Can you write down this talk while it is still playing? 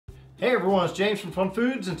Hey everyone, it's James from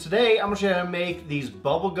FunFoods, and today I'm going to show you how to make these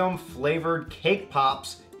bubblegum flavored cake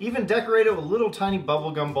pops, even decorated with little tiny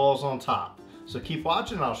bubblegum balls on top. So keep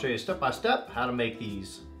watching and I'll show you step by step how to make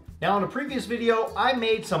these. Now in a previous video, I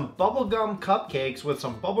made some bubblegum cupcakes with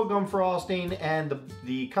some bubblegum frosting, and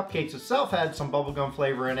the cupcakes itself had some bubblegum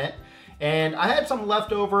flavor in it. And I had some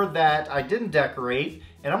left over that I didn't decorate,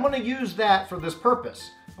 and I'm going to use that for this purpose.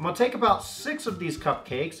 I'm going to take about 6 of these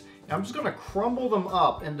cupcakes, and I'm just going to crumble them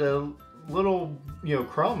up into little,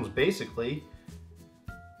 crumbs basically.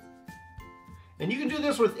 And you can do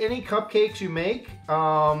this with any cupcakes you make.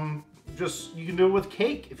 You can do it with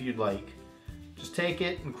cake if you'd like. Just take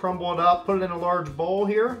it and crumble it up, put it in a large bowl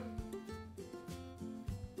here.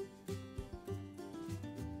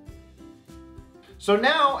 So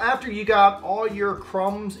now, after you got all your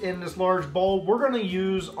crumbs in this large bowl, we're going to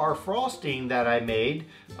use our frosting that I made,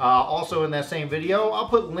 also in that same video. I'll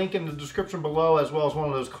put a link in the description below as well as one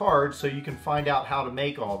of those cards so you can find out how to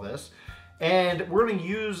make all this. And we're going to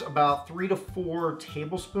use about 3 to 4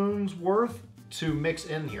 tablespoons worth to mix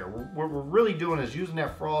in here. What we're really doing is using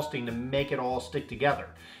that frosting to make it all stick together.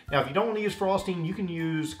 Now, if you don't want to use frosting, you can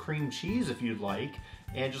use cream cheese if you'd like,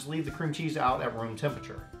 and just leave the cream cheese out at room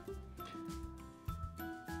temperature.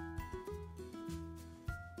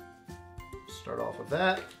 Start off with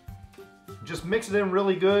that. Just mix it in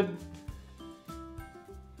really good.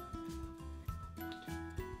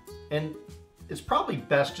 And it's probably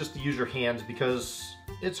best just to use your hands because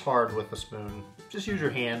it's hard with a spoon. Just use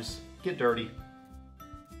your hands, get dirty.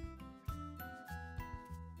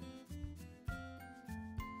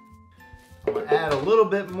 I'm gonna add a little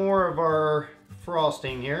bit more of our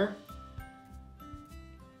frosting here.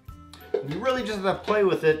 You really just have to play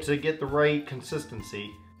with it to get the right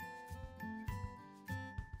consistency.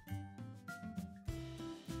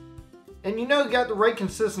 And you got the right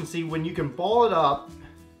consistency when you can ball it up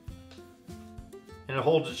and it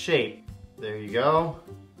holds its shape. There you go.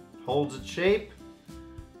 Holds its shape.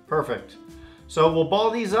 Perfect. So we'll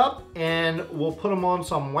ball these up and we'll put them on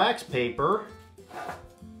some wax paper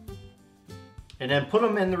and then put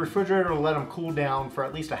them in the refrigerator to let them cool down for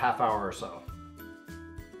at least a half hour or so.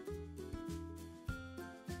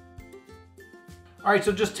 All right,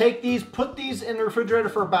 so just take these, put these in the refrigerator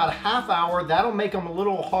for about a half hour. That'll make them a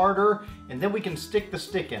little harder, and then we can stick the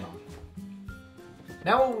stick in them.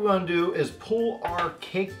 Now what we're gonna do is pull our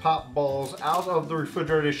cake pop balls out of the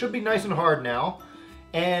refrigerator. They should be nice and hard now.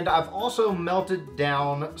 And I've also melted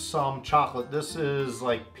down some chocolate. This is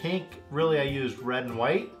like pink. Really, I used red and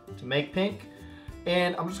white to make pink.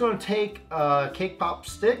 And I'm just gonna take a cake pop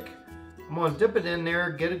stick. I'm gonna dip it in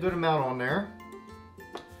there, get a good amount on there.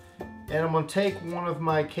 And I'm going to take one of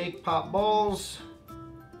my cake pop balls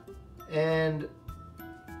and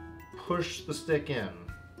push the stick in.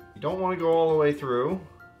 You don't want to go all the way through.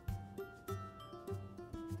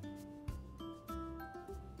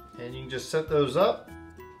 And you can just set those up.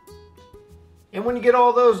 And when you get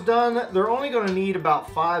all those done, they're only going to need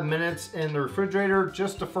about 5 minutes in the refrigerator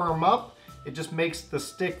just to firm up. It just makes the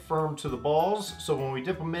stick firm to the balls, so when we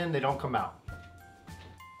dip them in, they don't come out.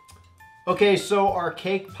 Okay, so our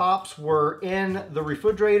cake pops were in the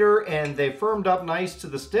refrigerator and they firmed up nice to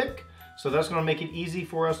the stick. So that's gonna make it easy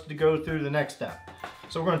for us to go through the next step.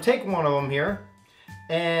 So we're gonna take one of them here,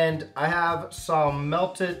 and I have some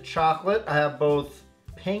melted chocolate. I have both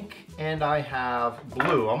pink and I have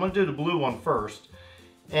blue. I'm gonna do the blue one first.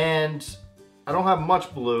 And I don't have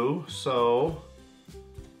much blue, so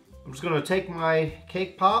I'm just gonna take my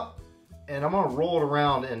cake pop and I'm gonna roll it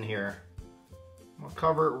around in here. I'm gonna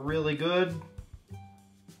cover it really good.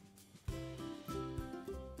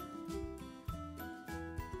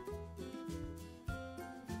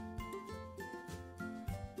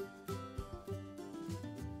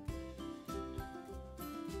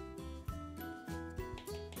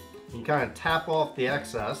 You kind of tap off the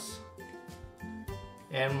excess.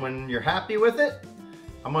 And when you're happy with it,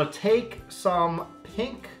 I'm gonna take some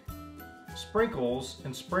pink sprinkles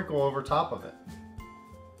and sprinkle over top of it.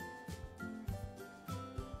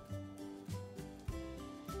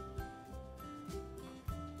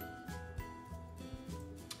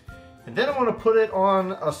 And then I'm going to put it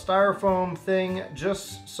on a styrofoam thing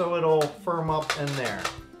just so it'll firm up in there.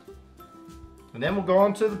 And then we'll go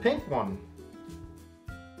on to the pink one.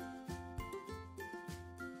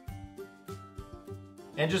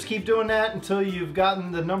 And just keep doing that until you've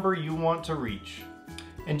gotten the number you want to reach.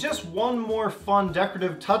 And just one more fun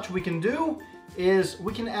decorative touch we can do is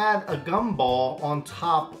we can add a gumball on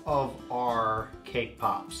top of our cake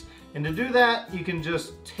pops. And to do that, you can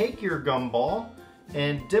just take your gumball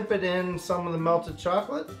and dip it in some of the melted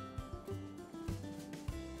chocolate.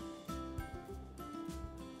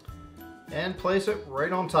 and place it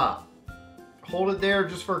right on top. Hold it there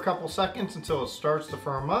just for a couple seconds until it starts to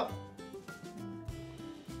firm up.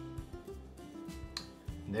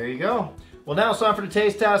 And there you go. Well, now it's time for the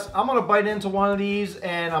taste test. I'm gonna bite into one of these,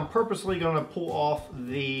 and I'm purposely gonna pull off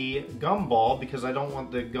the gum ball because I don't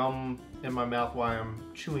want the gum in my mouth while I'm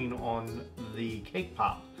chewing on the cake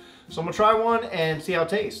pop. So I'm gonna try one and see how it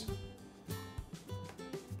tastes.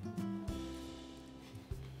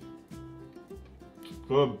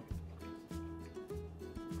 Good.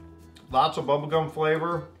 Lots of bubblegum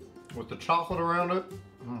flavor with the chocolate around it.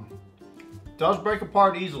 Does break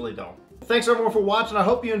apart easily though. Thanks everyone for watching. I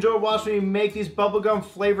hope you enjoyed watching me make these bubblegum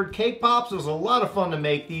flavored cake pops. It was a lot of fun to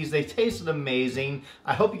make these. They tasted amazing.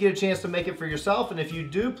 I hope you get a chance to make it for yourself, and if you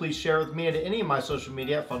do, please share it with me at any of my social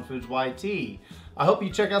media at FunFoodsYT. I hope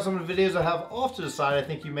you check out some of the videos I have off to the side. I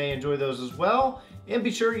think you may enjoy those as well. And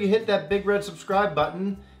be sure you hit that big red subscribe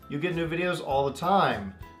button. You'll get new videos all the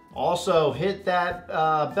time. Also, hit that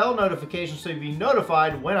bell notification so you'll be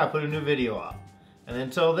notified when I put a new video up. And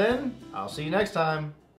until then, I'll see you next time.